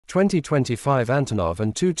2025 Antonov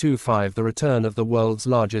An-225 The return of the world's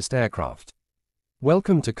largest aircraft.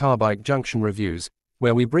 Welcome to Car Bike Junction Reviews,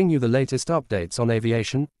 where we bring you the latest updates on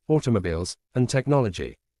aviation, automobiles, and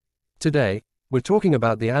technology. Today, we're talking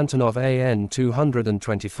about the Antonov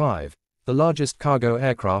An-225, the largest cargo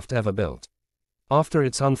aircraft ever built. After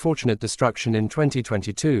its unfortunate destruction in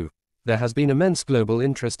 2022, there has been immense global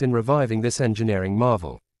interest in reviving this engineering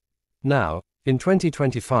marvel. Now, in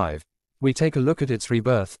 2025, we take a look at its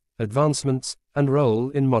rebirth, advancements, and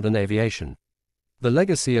role in modern aviation. The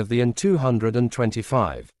legacy of the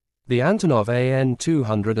An-225. The Antonov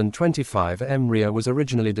An-225 Mriya was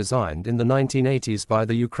originally designed in the 1980s by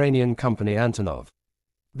the Ukrainian company Antonov.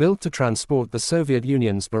 Built to transport the Soviet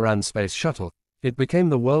Union's Buran space shuttle, it became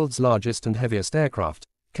the world's largest and heaviest aircraft,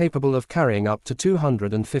 capable of carrying up to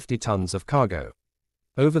 250 tons of cargo.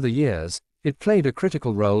 Over the years, it played a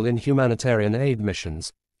critical role in humanitarian aid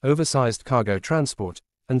missions, oversized cargo transport,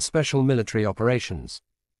 and special military operations.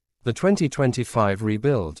 The 2025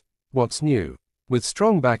 rebuild. What's new? With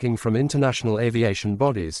strong backing from international aviation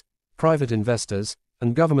bodies, private investors,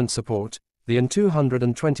 and government support, the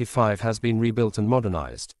An-225 has been rebuilt and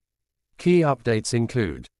modernized. Key updates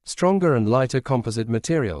include stronger and lighter composite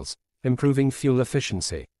materials, improving fuel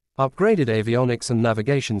efficiency, upgraded avionics and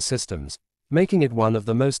navigation systems, making it one of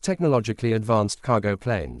the most technologically advanced cargo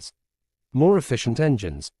planes. More efficient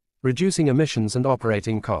engines, reducing emissions and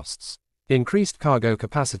operating costs. Increased cargo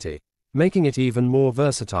capacity, making it even more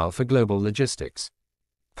versatile for global logistics.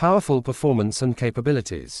 Powerful performance and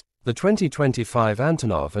capabilities. The 2025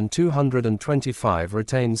 Antonov An-225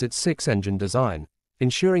 retains its six-engine design,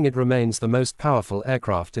 ensuring it remains the most powerful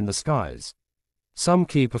aircraft in the skies. Some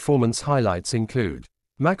key performance highlights include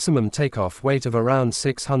maximum takeoff weight of around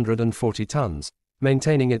 640 tons,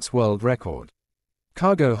 maintaining its world record.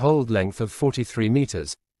 Cargo hold length of 43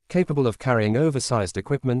 meters, capable of carrying oversized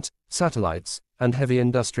equipment, satellites, and heavy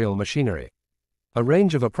industrial machinery. A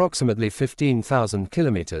range of approximately 15,000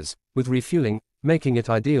 kilometers, with refueling, making it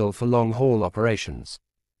ideal for long-haul operations.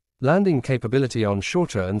 Landing capability on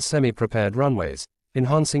shorter and semi-prepared runways,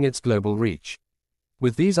 enhancing its global reach.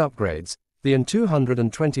 With these upgrades, the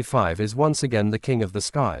An-225 is once again the king of the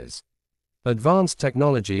skies. Advanced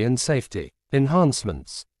technology and safety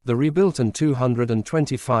enhancements. The rebuilt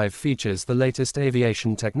An-225 features the latest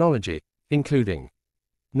aviation technology, including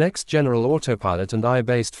next-general autopilot and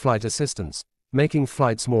AI-based flight assistance, making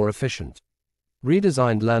flights more efficient.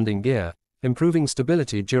 Redesigned landing gear, improving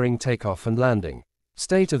stability during takeoff and landing.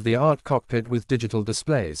 State-of-the-art cockpit with digital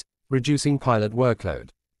displays, reducing pilot workload.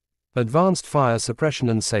 Advanced fire suppression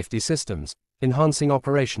and safety systems, enhancing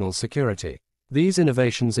operational security. These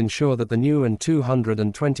innovations ensure that the new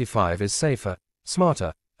An-225 is safer,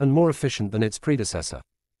 smarter, and more efficient than its predecessor.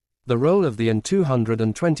 The role of the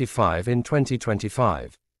An-225 in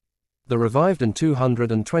 2025. The revived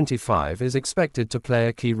An-225 is expected to play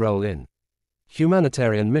a key role in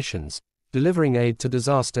humanitarian missions, delivering aid to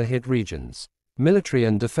disaster-hit regions, military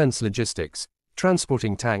and defense logistics,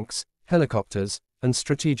 transporting tanks, helicopters, and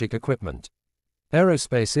strategic equipment,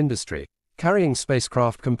 aerospace industry, carrying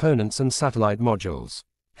spacecraft components and satellite modules,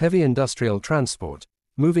 heavy industrial transport,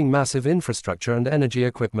 moving massive infrastructure and energy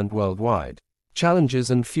equipment worldwide.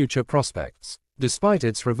 Challenges and future prospects. Despite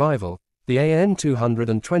its revival, the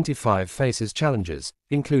An-225 faces challenges,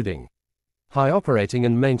 including high operating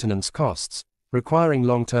and maintenance costs, requiring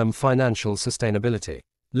long-term financial sustainability,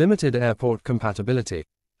 limited airport compatibility,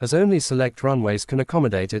 as only select runways can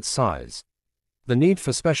accommodate its size, the need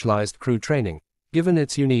for specialized crew training, given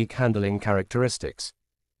its unique handling characteristics.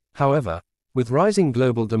 However, with rising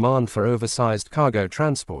global demand for oversized cargo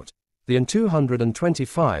transport, the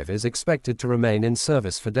An-225 is expected to remain in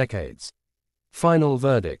service for decades. Final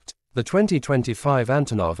verdict. The 2025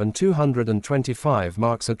 Antonov An-225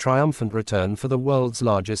 marks a triumphant return for the world's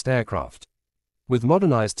largest aircraft. With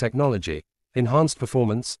modernized technology, enhanced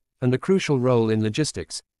performance, and a crucial role in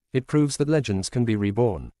logistics, it proves that legends can be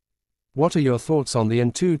reborn. What are your thoughts on the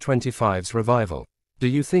An-225's revival? Do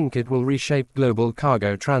you think it will reshape global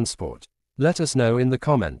cargo transport? Let us know in the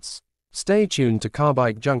comments. Stay tuned to Car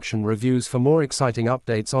Bike Junction Reviews for more exciting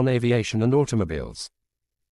updates on aviation and automobiles.